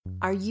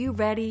Are you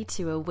ready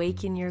to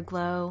awaken your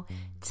glow,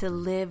 to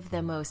live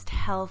the most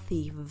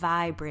healthy,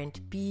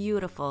 vibrant,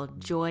 beautiful,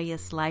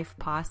 joyous life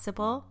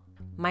possible?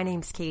 My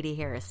name's Katie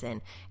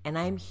Harrison, and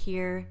I'm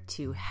here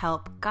to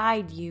help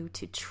guide you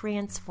to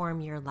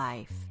transform your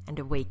life and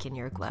awaken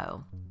your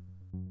glow.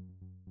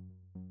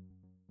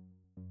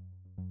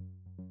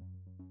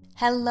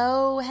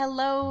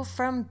 Hello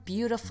from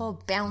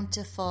beautiful,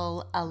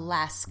 bountiful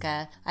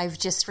Alaska. I've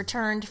just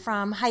returned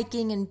from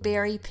hiking and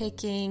berry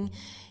picking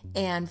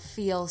and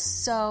feel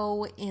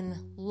so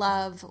in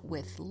love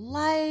with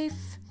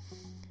life.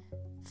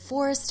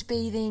 Forest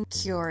bathing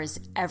cures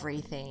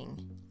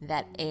everything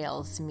that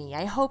ails me.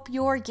 I hope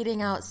you're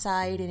getting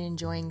outside and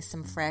enjoying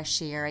some fresh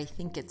air. I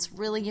think it's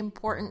really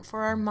important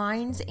for our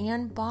minds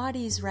and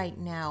bodies right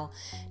now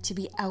to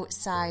be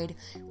outside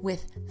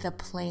with the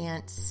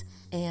plants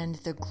and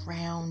the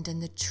ground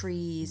and the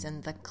trees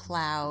and the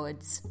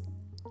clouds.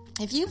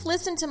 If you've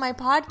listened to my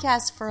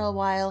podcast for a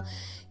while,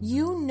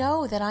 you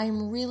know that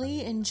I'm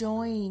really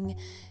enjoying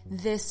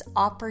this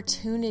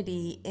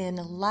opportunity in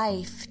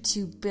life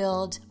to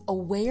build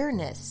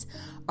awareness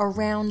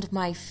around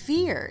my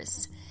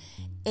fears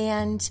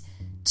and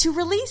to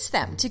release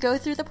them, to go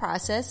through the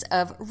process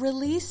of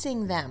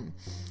releasing them.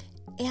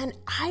 And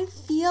I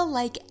feel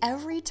like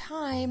every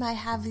time I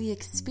have the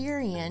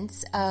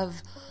experience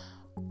of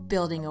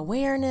building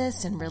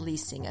awareness and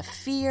releasing a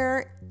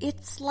fear,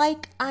 it's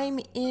like I'm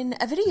in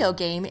a video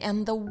game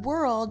and the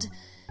world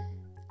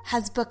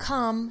has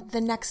become the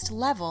next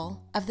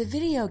level of the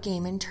video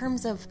game in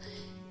terms of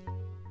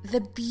the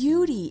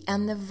beauty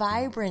and the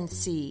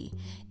vibrancy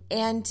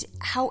and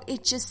how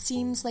it just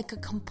seems like a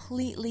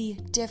completely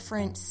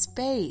different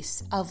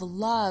space of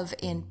love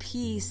and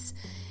peace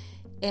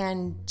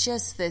and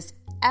just this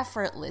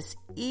effortless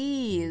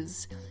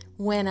ease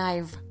when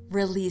I've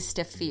released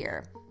a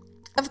fear.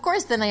 Of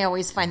course, then I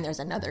always find there's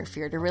another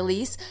fear to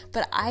release,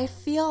 but I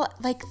feel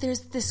like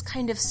there's this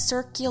kind of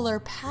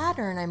circular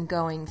pattern I'm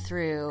going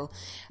through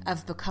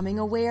of becoming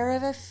aware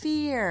of a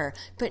fear,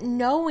 but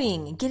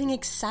knowing, getting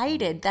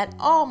excited that,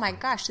 oh my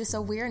gosh, this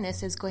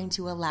awareness is going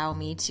to allow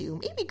me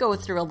to maybe go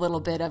through a little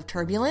bit of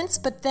turbulence,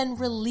 but then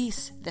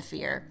release the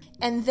fear.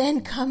 And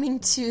then coming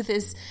to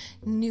this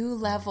new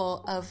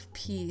level of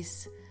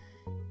peace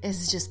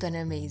has just been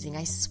amazing.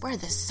 I swear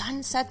the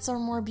sunsets are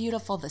more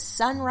beautiful. The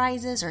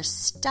sunrises are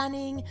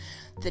stunning.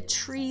 The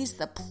trees,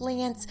 the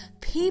plants,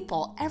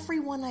 people,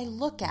 everyone I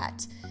look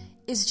at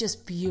is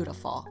just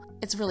beautiful.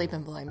 It's really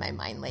been blowing my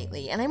mind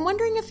lately. And I'm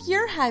wondering if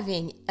you're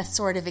having a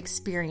sort of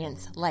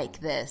experience like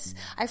this.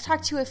 I've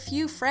talked to a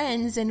few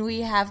friends and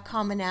we have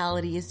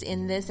commonalities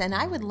in this, and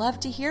I would love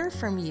to hear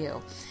from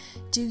you.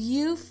 Do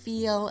you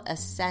feel a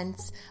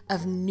sense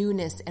of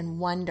newness and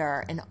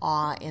wonder and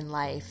awe in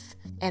life?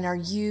 And are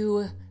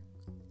you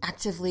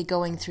actively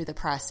going through the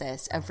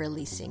process of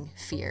releasing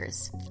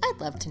fears? I'd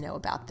love to know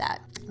about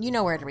that. You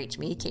know where to reach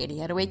me,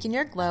 Katie at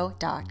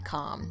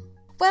awakenyourglow.com.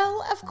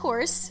 Well, of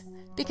course,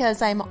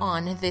 because I'm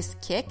on this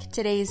kick,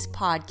 today's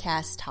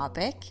podcast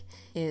topic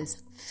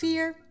is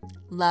fear,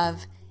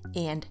 love,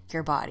 and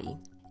your body.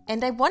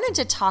 And I wanted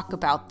to talk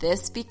about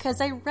this because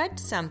I read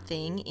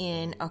something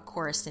in A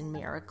Course in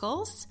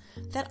Miracles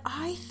that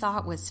I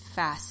thought was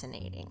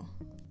fascinating.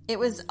 It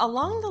was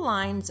along the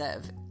lines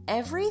of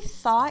every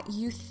thought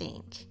you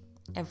think,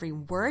 every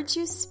word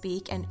you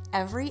speak, and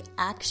every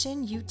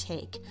action you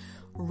take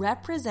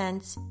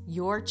represents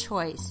your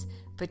choice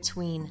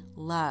between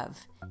love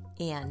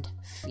and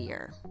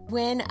fear.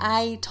 When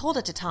I told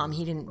it to Tom,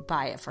 he didn't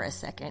buy it for a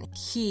second.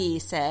 He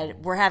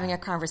said, we're having a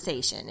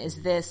conversation.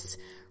 Is this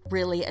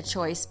really a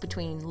choice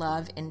between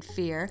love and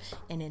fear?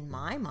 And in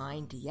my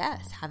mind,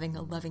 yes, having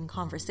a loving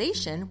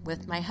conversation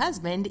with my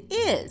husband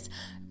is.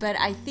 But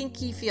I think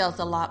he feels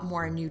a lot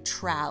more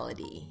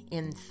neutrality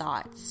in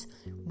thoughts,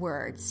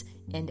 words,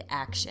 and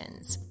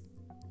actions.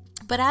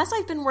 But as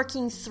I've been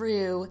working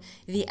through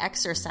the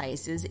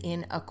exercises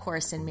in A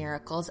Course in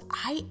Miracles,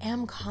 I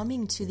am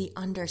coming to the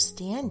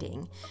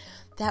understanding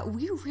that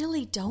we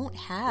really don't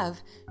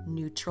have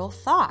neutral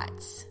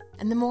thoughts.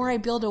 And the more I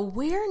build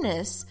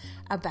awareness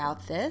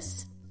about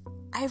this,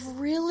 I've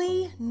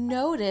really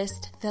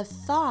noticed the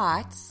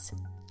thoughts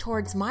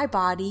towards my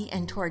body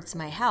and towards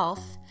my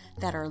health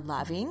that are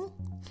loving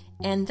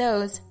and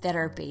those that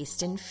are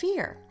based in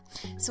fear.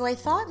 So I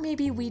thought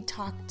maybe we'd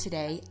talk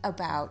today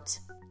about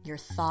your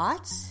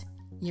thoughts,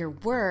 your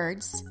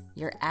words,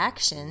 your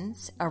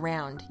actions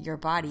around your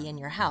body and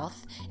your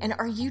health, and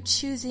are you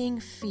choosing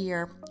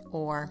fear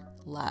or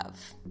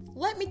love?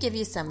 Let me give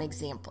you some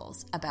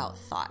examples about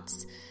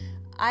thoughts.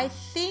 I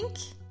think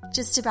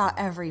just about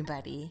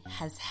everybody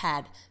has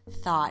had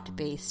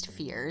thought-based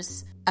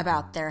fears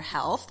about their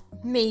health,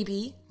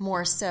 maybe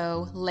more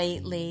so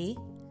lately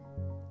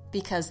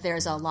because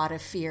there's a lot of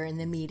fear in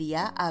the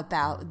media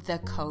about the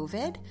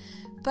COVID.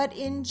 But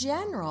in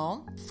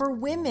general, for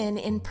women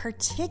in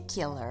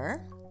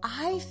particular,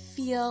 I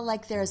feel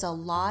like there's a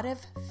lot of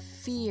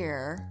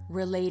fear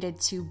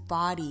related to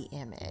body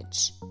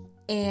image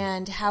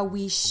and how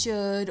we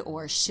should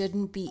or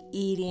shouldn't be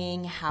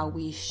eating, how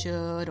we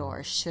should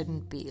or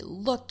shouldn't be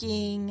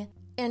looking.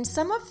 And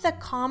some of the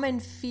common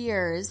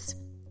fears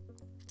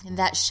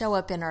that show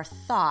up in our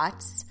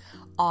thoughts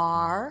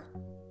are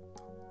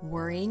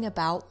worrying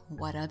about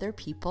what other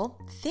people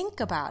think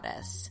about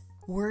us,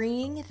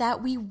 worrying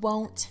that we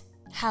won't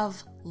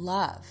have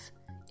love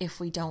if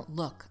we don't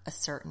look a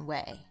certain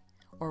way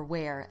or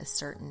wear a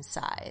certain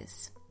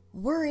size,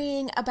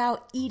 worrying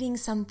about eating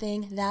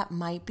something that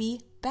might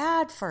be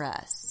bad for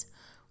us,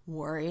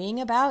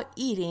 worrying about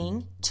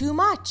eating too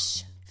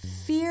much,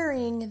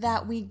 fearing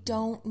that we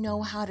don't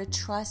know how to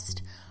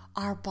trust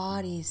our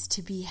bodies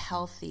to be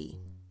healthy,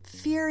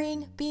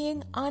 fearing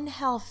being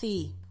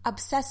unhealthy,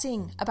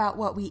 obsessing about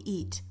what we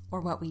eat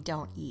or what we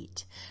don't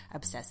eat,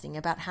 obsessing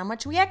about how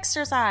much we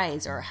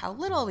exercise or how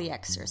little we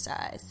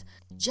exercise,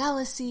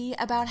 jealousy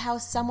about how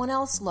someone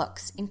else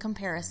looks in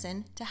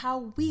comparison to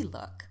how we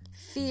look,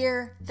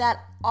 fear that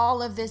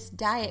all of this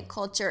diet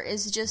culture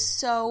is just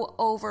so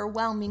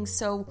overwhelming,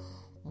 so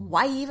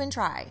why even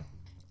try?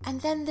 And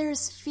then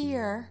there's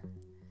fear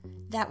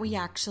that we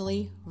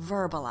actually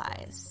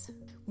verbalize.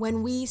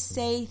 When we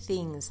say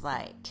things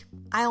like,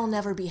 I'll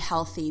never be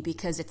healthy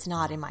because it's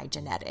not in my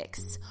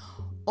genetics,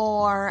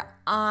 or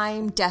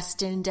I'm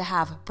destined to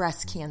have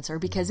breast cancer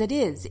because it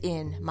is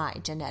in my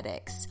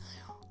genetics,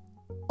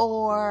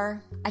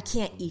 or I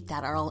can't eat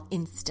that or I'll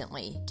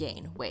instantly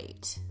gain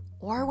weight.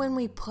 Or when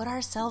we put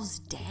ourselves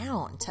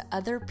down to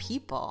other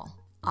people.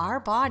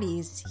 Our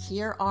bodies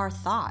hear our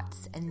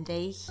thoughts and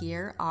they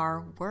hear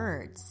our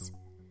words.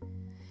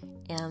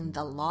 And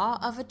the law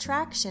of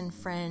attraction,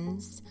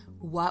 friends,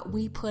 what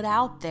we put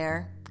out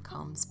there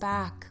comes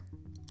back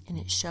and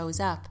it shows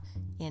up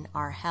in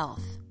our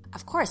health.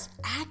 Of course,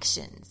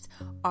 actions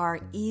are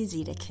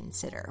easy to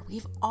consider.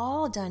 We've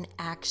all done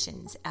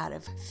actions out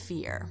of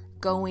fear.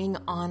 Going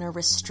on a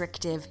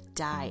restrictive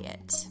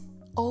diet,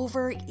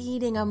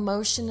 overeating,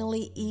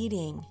 emotionally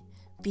eating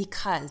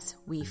because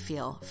we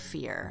feel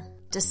fear.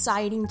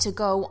 Deciding to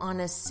go on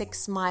a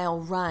 6-mile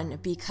run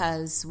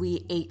because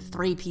we ate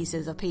 3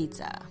 pieces of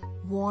pizza.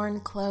 Worn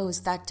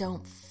clothes that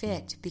don't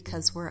fit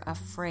because we're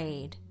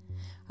afraid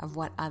of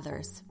what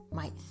others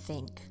might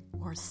think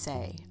or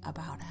say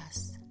about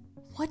us.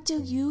 What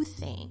do you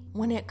think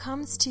when it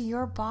comes to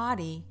your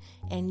body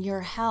and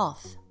your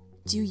health?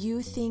 Do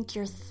you think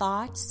your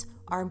thoughts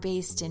are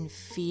based in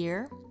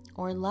fear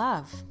or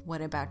love?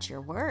 What about your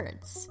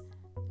words?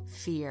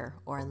 Fear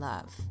or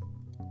love?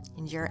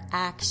 And your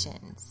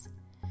actions?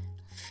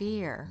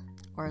 Fear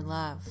or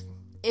love?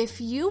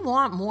 If you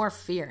want more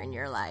fear in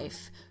your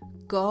life,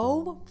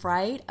 go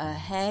right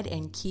ahead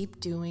and keep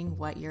doing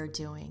what you're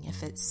doing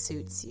if it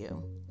suits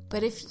you.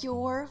 But if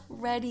you're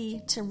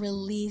ready to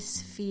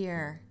release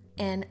fear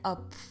and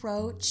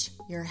approach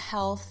your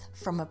health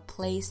from a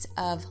place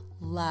of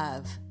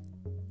love,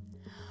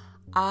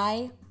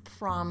 I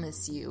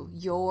promise you,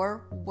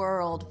 your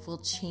world will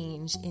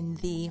change in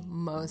the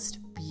most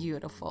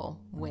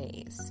beautiful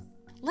ways.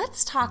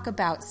 Let's talk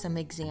about some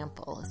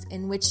examples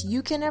in which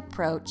you can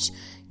approach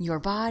your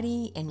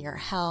body and your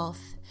health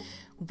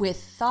with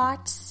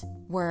thoughts,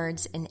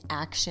 words, and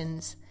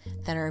actions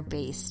that are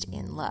based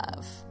in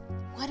love.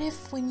 What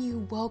if when you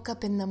woke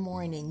up in the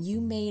morning,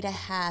 you made a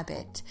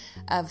habit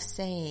of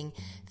saying,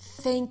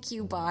 thank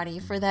you, body,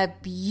 for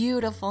that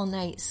beautiful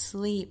night's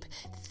sleep.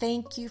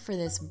 Thank you for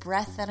this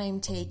breath that I'm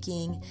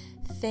taking.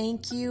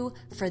 Thank you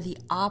for the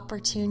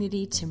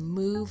opportunity to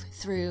move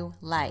through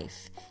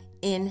life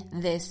in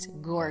this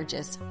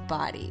gorgeous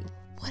body.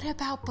 What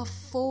about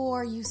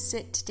before you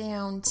sit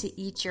down to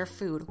eat your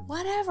food,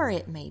 whatever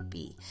it may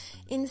be?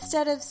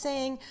 Instead of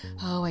saying,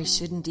 oh, I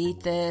shouldn't eat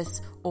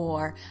this,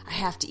 or I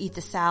have to eat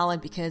the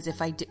salad because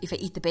if I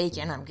eat the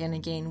bacon, I'm going to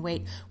gain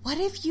weight. What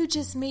if you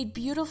just made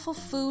beautiful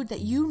food that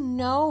you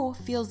know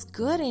feels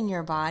good in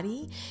your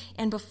body,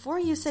 and before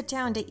you sit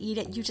down to eat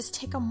it, you just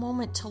take a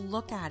moment to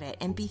look at it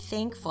and be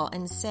thankful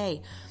and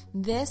say,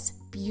 this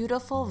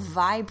beautiful,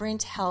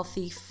 vibrant,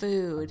 healthy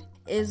food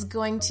is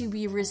going to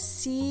be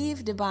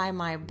received by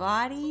my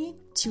body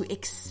to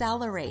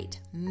accelerate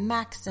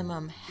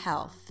maximum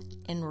health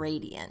and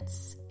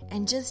radiance.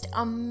 And just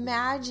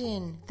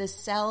imagine the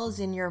cells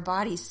in your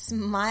body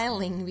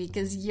smiling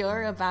because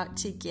you're about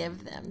to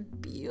give them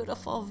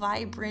beautiful,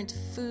 vibrant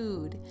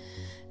food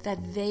that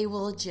they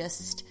will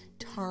just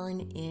turn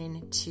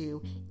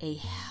into a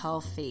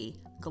healthy,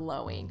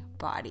 glowing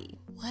body.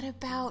 What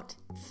about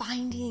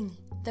finding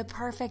the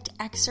perfect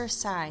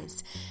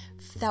exercise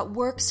that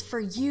works for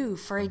you?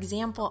 For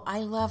example, I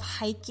love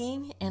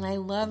hiking and I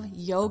love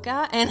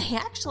yoga and I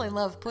actually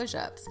love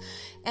push-ups.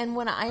 And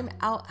when I'm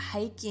out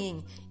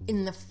hiking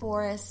in the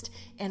forest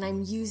and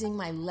I'm using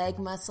my leg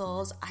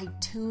muscles, I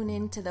tune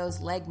into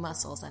those leg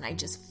muscles and I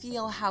just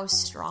feel how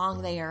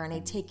strong they are, and I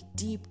take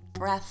deep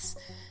breaths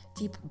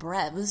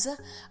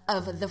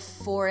of the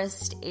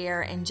forest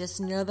air and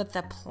just know that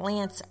the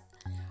plants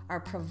are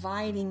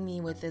providing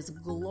me with this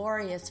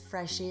glorious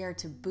fresh air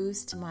to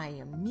boost my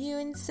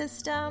immune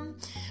system.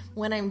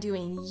 When I'm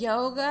doing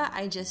yoga,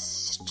 I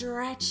just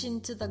stretch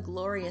into the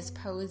glorious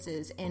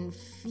poses and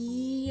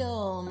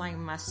feel my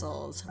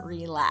muscles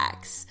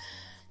relax.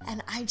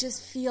 And I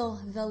just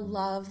feel the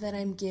love that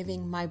I'm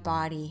giving my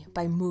body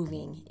by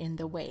moving in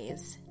the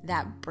ways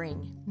that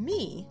bring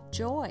me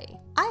joy.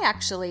 I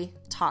actually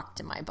talk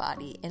to my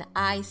body and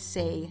I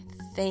say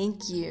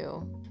thank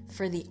you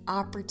for the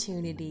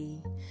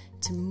opportunity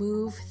to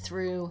move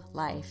through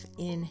life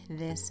in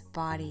this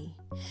body.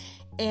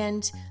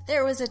 And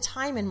there was a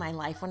time in my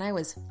life when I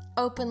was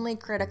openly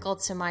critical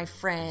to my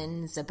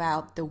friends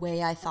about the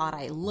way I thought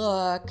I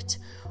looked,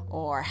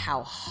 or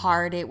how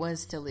hard it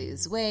was to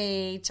lose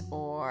weight,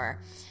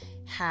 or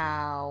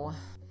how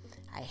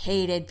I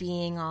hated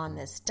being on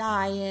this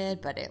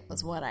diet, but it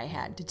was what I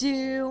had to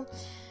do.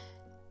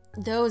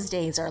 Those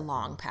days are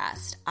long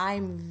past.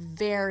 I'm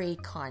very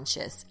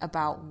conscious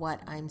about what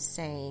I'm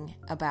saying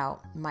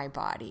about my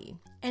body.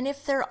 And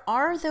if there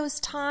are those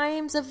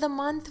times of the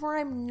month where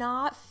I'm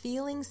not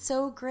feeling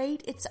so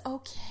great, it's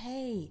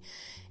okay.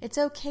 It's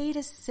okay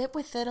to sit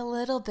with it a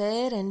little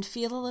bit and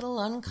feel a little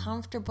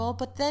uncomfortable,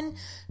 but then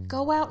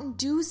go out and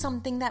do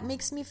something that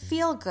makes me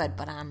feel good.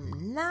 But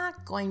I'm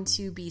not going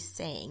to be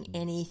saying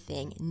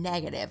anything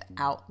negative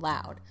out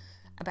loud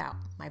about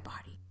my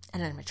body.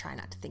 And I'm going to try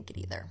not to think it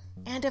either.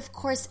 And of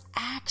course,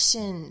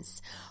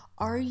 actions.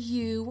 Are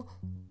you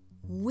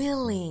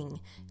willing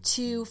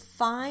to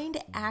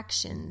find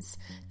actions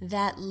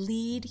that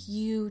lead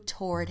you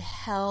toward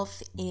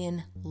health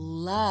in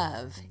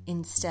love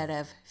instead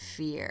of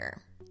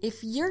fear?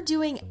 If you're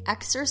doing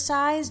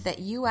exercise that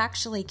you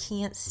actually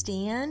can't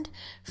stand,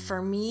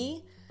 for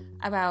me,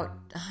 about,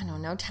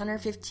 10 or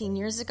 15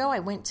 years ago, I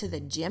went to the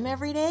gym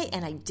every day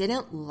and I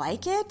didn't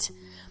like it,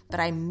 but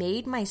I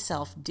made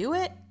myself do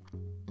it.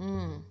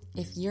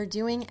 If you're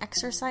doing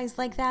exercise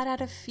like that out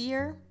of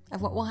fear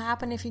of what will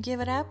happen if you give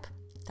it up,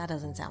 that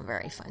doesn't sound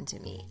very fun to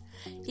me.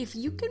 If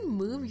you can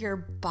move your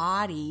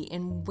body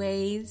in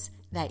ways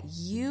that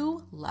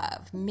you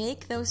love,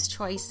 make those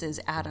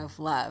choices out of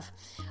love,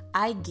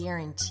 I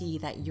guarantee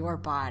that your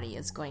body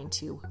is going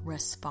to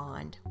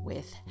respond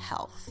with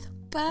health.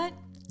 But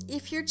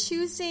if you're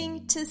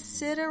choosing to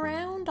sit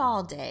around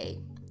all day,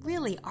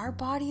 really, our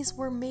bodies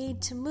were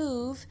made to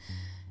move.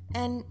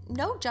 And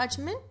no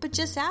judgment, but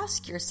just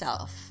ask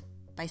yourself,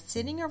 by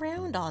sitting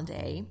around all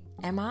day,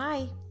 am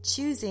I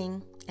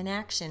choosing an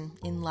action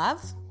in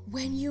love?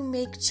 When you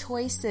make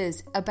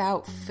choices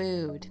about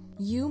food,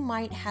 you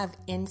might have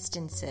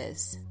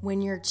instances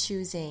when you're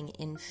choosing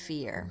in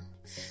fear.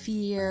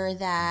 Fear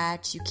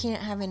that you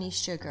can't have any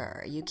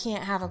sugar, you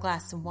can't have a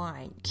glass of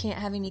wine, you can't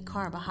have any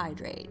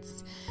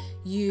carbohydrates,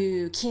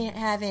 you can't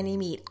have any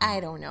meat,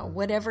 I don't know,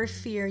 whatever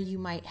fear you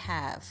might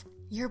have.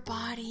 Your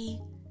body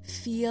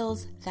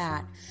feels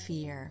that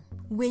fear.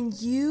 When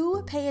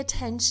you pay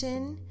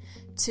attention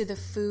to the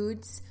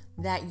foods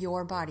that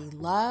your body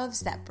loves,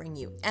 that bring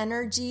you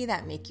energy,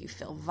 that make you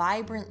feel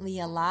vibrantly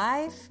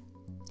alive,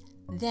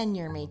 then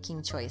you're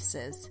making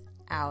choices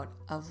out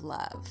of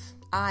love.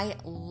 I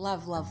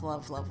love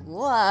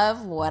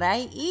what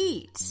I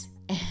eat.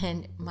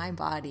 And my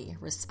body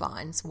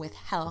responds with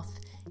health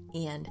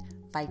and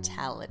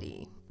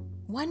vitality.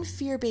 One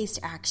fear-based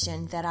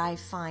action that I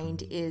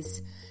find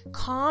is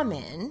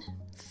common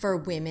for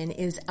women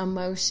is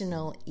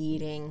emotional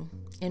eating.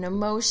 And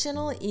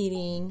emotional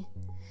eating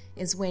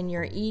is when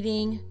you're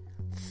eating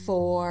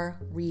for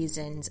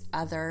reasons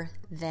other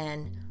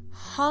than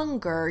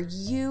hunger,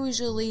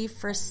 usually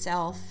for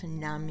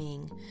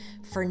self-numbing,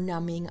 for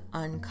numbing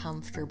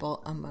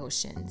uncomfortable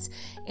emotions.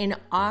 And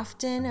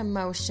often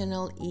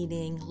emotional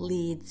eating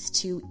leads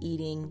to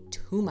eating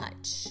too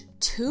much.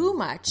 Too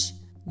much.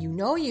 You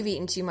know you've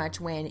eaten too much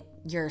when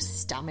your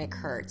stomach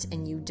hurts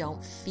and you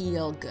don't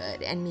feel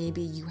good and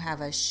maybe you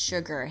have a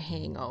sugar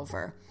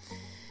hangover.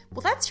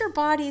 Well, that's your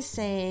body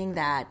saying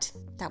that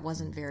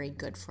wasn't very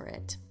good for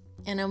it.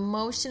 And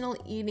emotional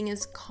eating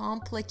is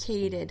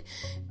complicated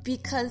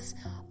because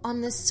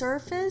on the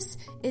surface,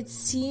 it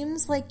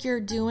seems like you're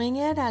doing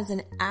it as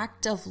an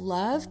act of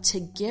love to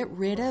get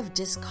rid of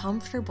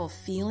discomfortable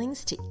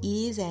feelings, to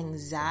ease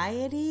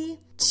anxiety,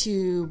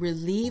 to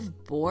relieve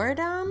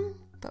boredom.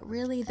 But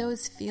really,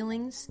 those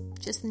feelings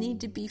just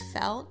need to be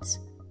felt.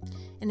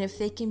 And if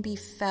they can be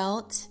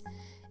felt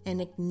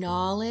and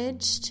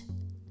acknowledged,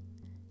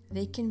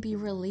 they can be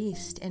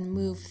released and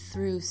move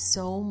through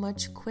so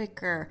much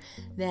quicker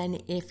than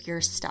if you're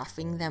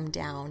stuffing them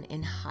down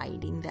and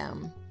hiding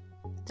them.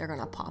 They're going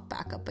to pop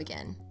back up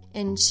again.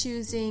 And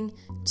choosing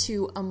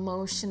to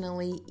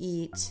emotionally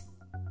eat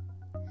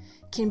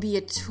can be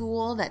a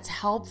tool that's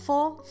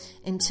helpful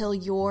until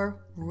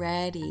you're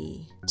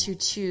ready to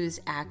choose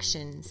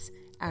actions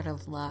out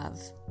of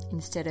love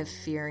instead of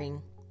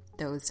fearing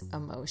those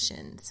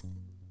emotions.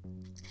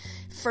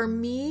 For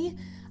me,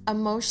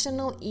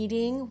 emotional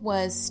eating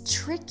was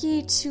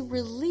tricky to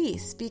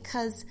release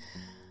because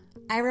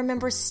I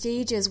remember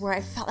stages where I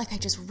felt like I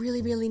just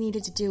really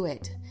needed to do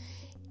it.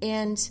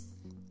 And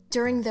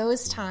during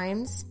those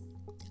times,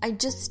 I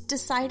just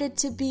decided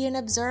to be an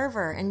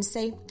observer and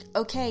say,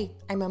 okay,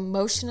 I'm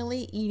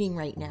emotionally eating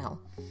right now.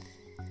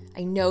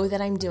 I know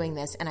that I'm doing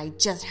this and I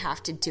just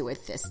have to do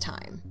it this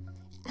time.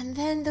 And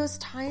then those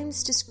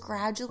times just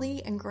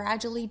gradually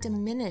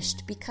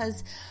diminished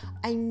because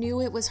I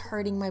knew it was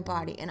hurting my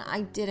body and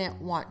I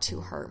didn't want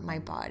to hurt my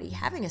body.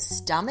 Having a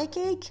stomach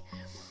ache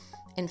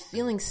and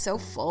feeling so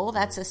full,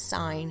 that's a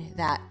sign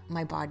that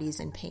my body's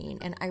in pain.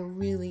 And I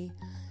really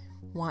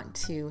want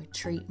to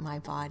treat my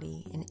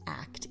body and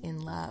act in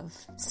love.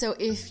 So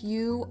if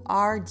you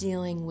are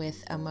dealing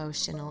with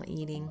emotional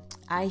eating,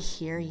 I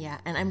hear ya,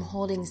 and I'm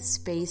holding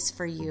space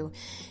for you.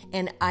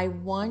 And I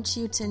want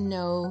you to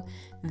know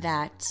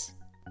that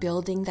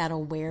building that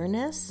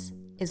awareness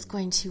is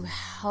going to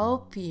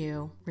help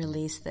you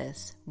release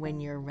this when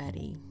you're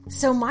ready.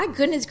 So my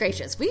goodness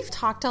gracious, we've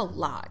talked a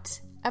lot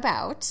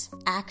about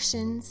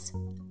actions,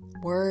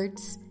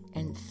 words,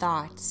 and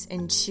thoughts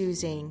and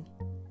choosing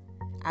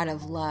out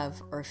of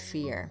love or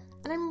fear.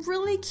 And I'm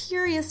really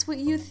curious what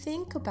you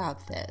think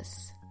about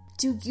this.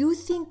 Do you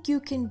think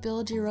you can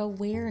build your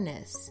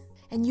awareness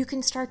and you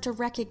can start to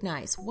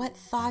recognize what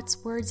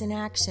thoughts, words, and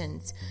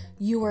actions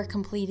you are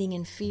completing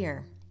in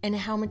fear, and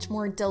how much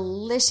more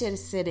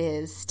delicious it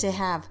is to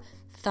have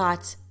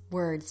thoughts,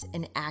 words,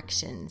 and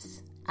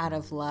actions out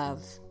of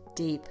love?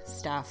 Deep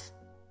stuff.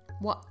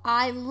 Well,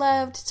 I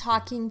loved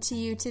talking to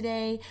you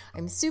today.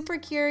 I'm super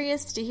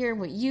curious to hear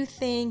what you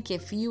think,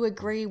 if you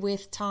agree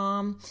with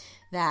Tom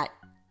that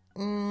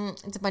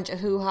it's a bunch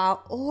of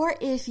hoo-ha, or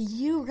if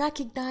you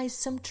recognize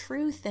some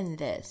truth in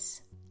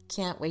this.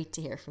 Can't wait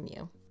to hear from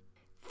you.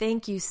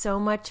 Thank you so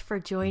much for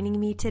joining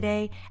me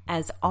today.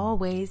 As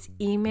always,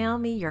 email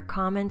me your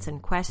comments and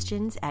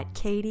questions at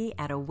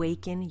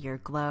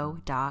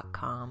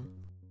katie@awakenyourglow.com.